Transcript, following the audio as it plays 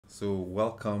So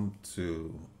welcome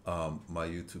to my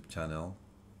YouTube channel.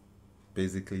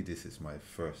 Basically, this is my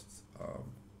first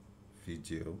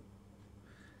video,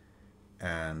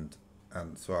 and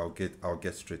so I'll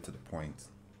get straight to the point.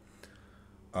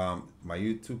 My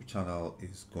YouTube channel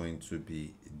is going to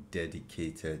be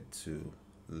dedicated to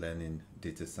learning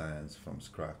data science from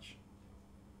scratch.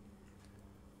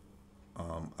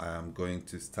 I am going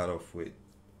to start off with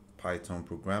Python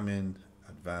programming,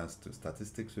 advanced to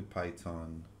statistics with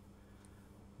Python,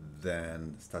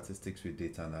 then statistics with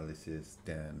data analysis,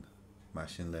 then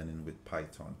machine learning with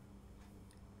Python.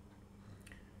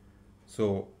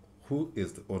 So who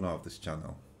is the owner of this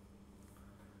channel?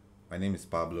 My name is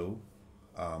Pablo.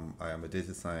 I am a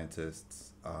data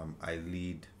scientist. I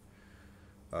lead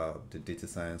the data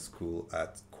science school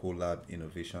at Collab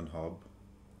Innovation Hub.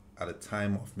 At the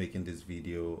time of making this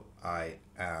video, I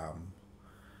am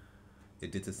a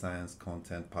data science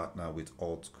content partner with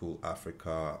Alt School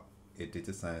Africa, a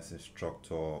data science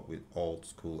instructor with Alt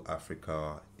School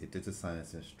Africa, a data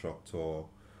science instructor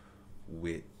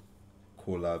with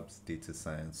Collab's Data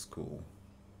Science School.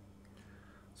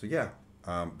 So yeah,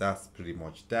 that's pretty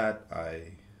much that.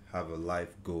 I have a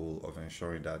life goal of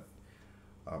ensuring that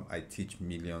I teach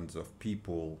millions of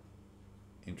people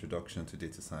introduction to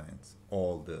data science,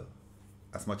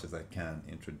 as much as I can,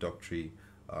 introductory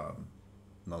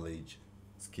knowledge,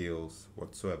 skills,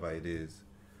 whatsoever it is,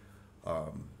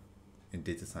 in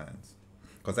data science,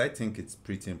 because I think it's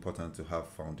pretty important to have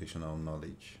foundational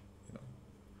knowledge,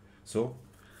 So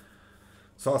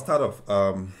I'll start off.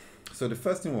 So the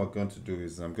first thing we're going to do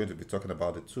is I'm going to be talking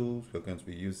about the tools we're going to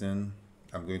be using.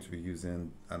 I'm going to be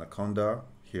using Anaconda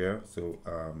here. So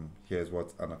here's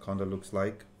what Anaconda looks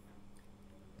like.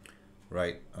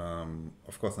 Right.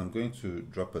 Of course, I'm going to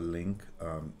drop a link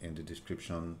in the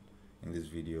description in this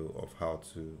video of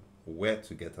where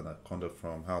to get Anaconda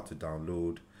from, how to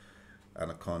download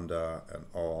Anaconda and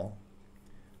all.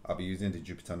 I'll be using the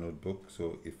Jupyter Notebook.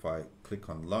 So if I click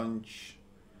on launch,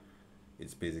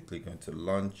 it's basically going to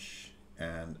launch,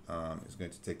 and it's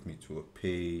going to take me to a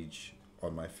page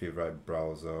on my favorite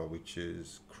browser, which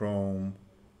is Chrome.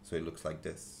 So it looks like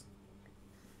this.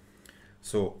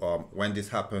 So when this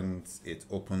happens, it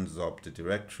opens up the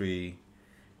directory,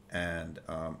 and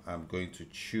I'm going to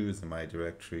choose in my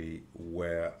directory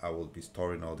where I will be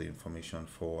storing all the information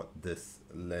for this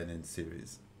learning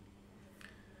series.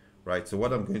 Right, so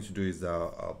what I'm going to do is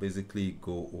I'll basically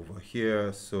go over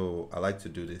here. So I like to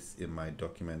do this in my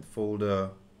document folder,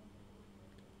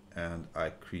 and I'll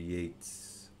create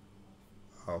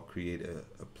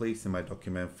a place in my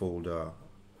document folder.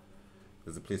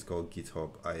 There's a place called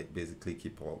GitHub. I basically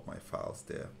keep all my files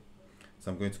there. So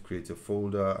I'm going to create a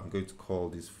folder. I'm going to call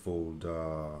this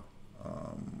folder,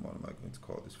 what am I going to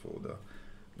call this folder?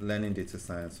 Learning Data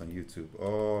Science on YouTube,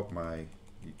 or my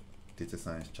data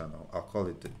science channel. I'll call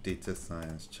it the data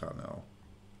science channel.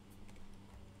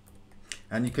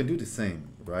 And you can do the same,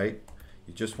 right?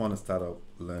 You just want to start up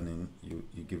learning, you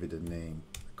give it a name.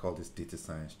 I call this data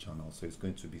science channel. So it's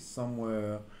going to be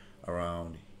somewhere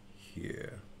around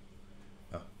here.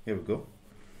 Here we go.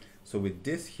 So with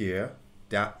this here,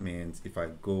 that means if I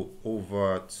go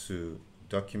over to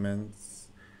documents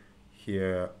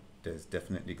here, there's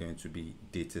definitely going to be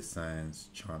data science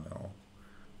channel.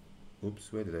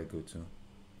 Oops, where did I go to?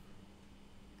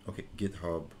 Okay,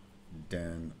 GitHub,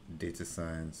 then data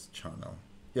science channel.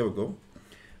 Here we go.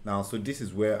 Now, so this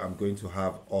is where I'm going to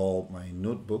have all my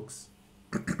notebooks.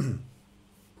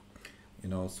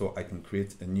 So I can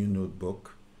create a new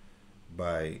notebook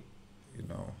by,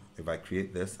 if I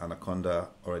create this. Anaconda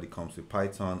already comes with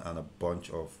Python and a bunch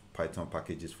of Python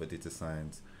packages for data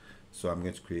science. So I'm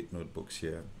going to create notebooks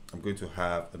here. I'm going to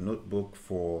have a notebook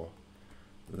for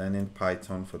learning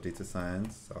Python for data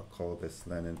science. I'll call this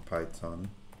learning Python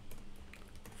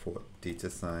for data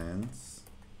science.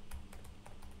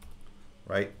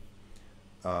 Right.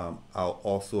 I'll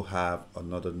also have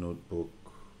another notebook.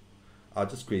 I'll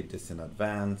just create this in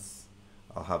advance.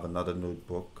 I'll have another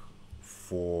notebook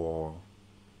for,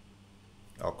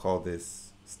 I'll call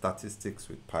this statistics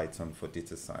with Python for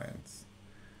data science.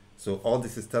 So all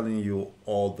this is telling you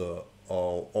all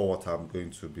what I'm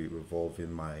going to be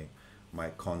revolving my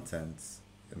contents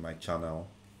in my channel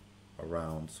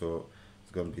around. So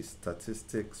it's going to be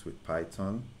statistics with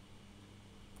Python.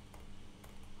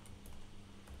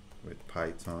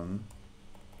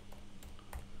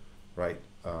 Right.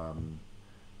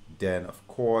 Then of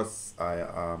course I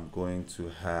am going to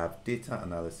have data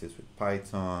analysis with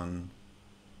Python.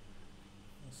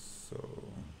 So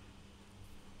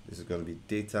this is going to be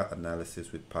data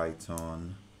analysis with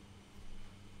Python.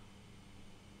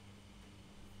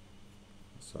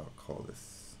 So I'll call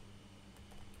this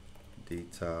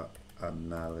data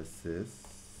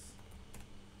analysis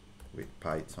with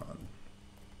Python.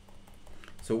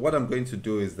 So what I'm going to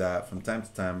do is that from time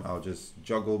to time, I'll just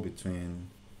juggle between,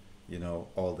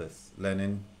 all this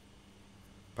learning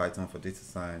Python for data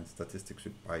science, statistics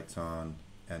with Python,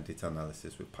 and data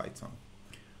analysis with Python.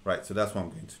 Right, so that's what I'm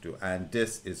going to do. And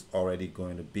this is already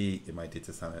going to be in my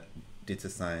data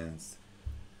science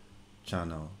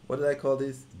channel. What did I call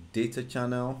this? Data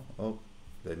channel. Oh,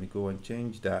 let me go and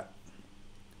change that.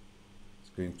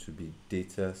 It's going to be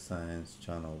data science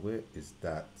channel. Where is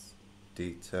that?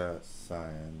 Data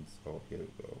science. Oh, here we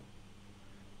go.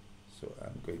 So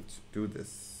I'm going to do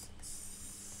this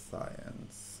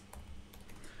science.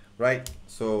 Right,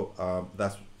 so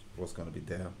that's what's going to be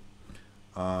there.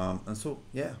 And so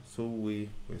yeah, so we're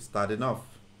starting off.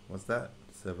 What's that?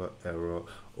 Server error.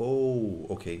 Oh,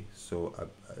 okay. So I'm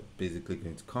basically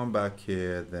going to come back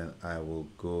here, then I will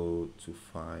go to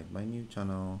find my new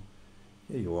channel.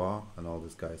 Here you are, and all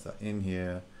these guys are in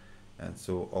here, and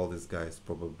so all these guys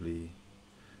probably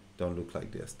don't look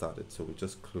like they're started, so we'll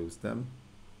just close them,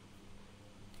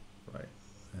 right?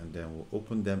 And then we'll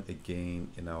open them again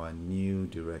in our new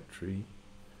directory.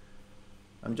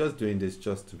 I'm just doing this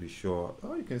just to be sure.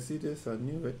 Oh, you can see this. I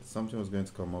knew it. Something was going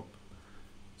to come up.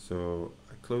 So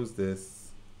I close this,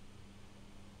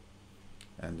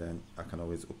 and then I can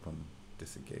always open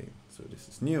this again. So this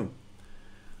is new.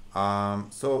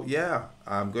 So yeah,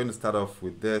 I'm going to start off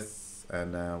with this,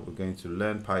 and we're going to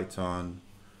learn Python,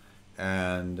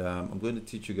 and I'm going to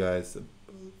teach you guys,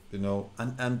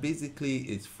 and basically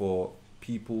it's for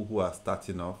people who are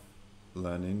starting off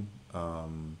learning,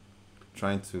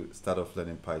 trying to start off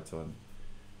learning Python,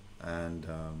 and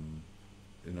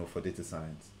for data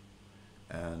science.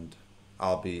 And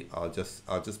I'll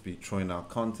just be throwing out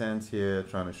content here,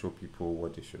 trying to show people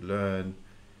what they should learn,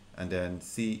 and then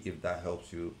see if that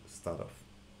helps you start off.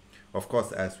 Of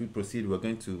course, as we proceed, we're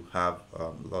going to have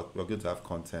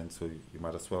content, so you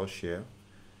might as well share,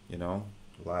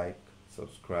 like,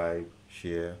 subscribe,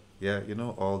 share,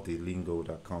 all the lingo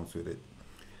that comes with it.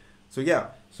 So yeah,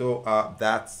 so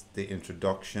that's the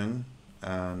introduction,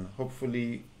 and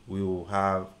hopefully we will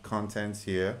have content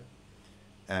here,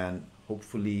 and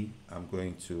hopefully I'm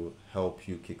going to help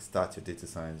you kickstart your data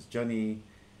science journey,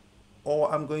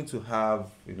 or I'm going to have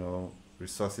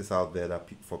resources out there that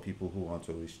for people who want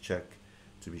to always check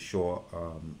to be sure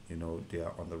they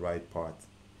are on the right path.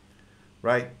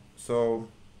 Right, so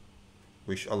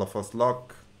wish all of us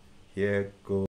luck. Here goes.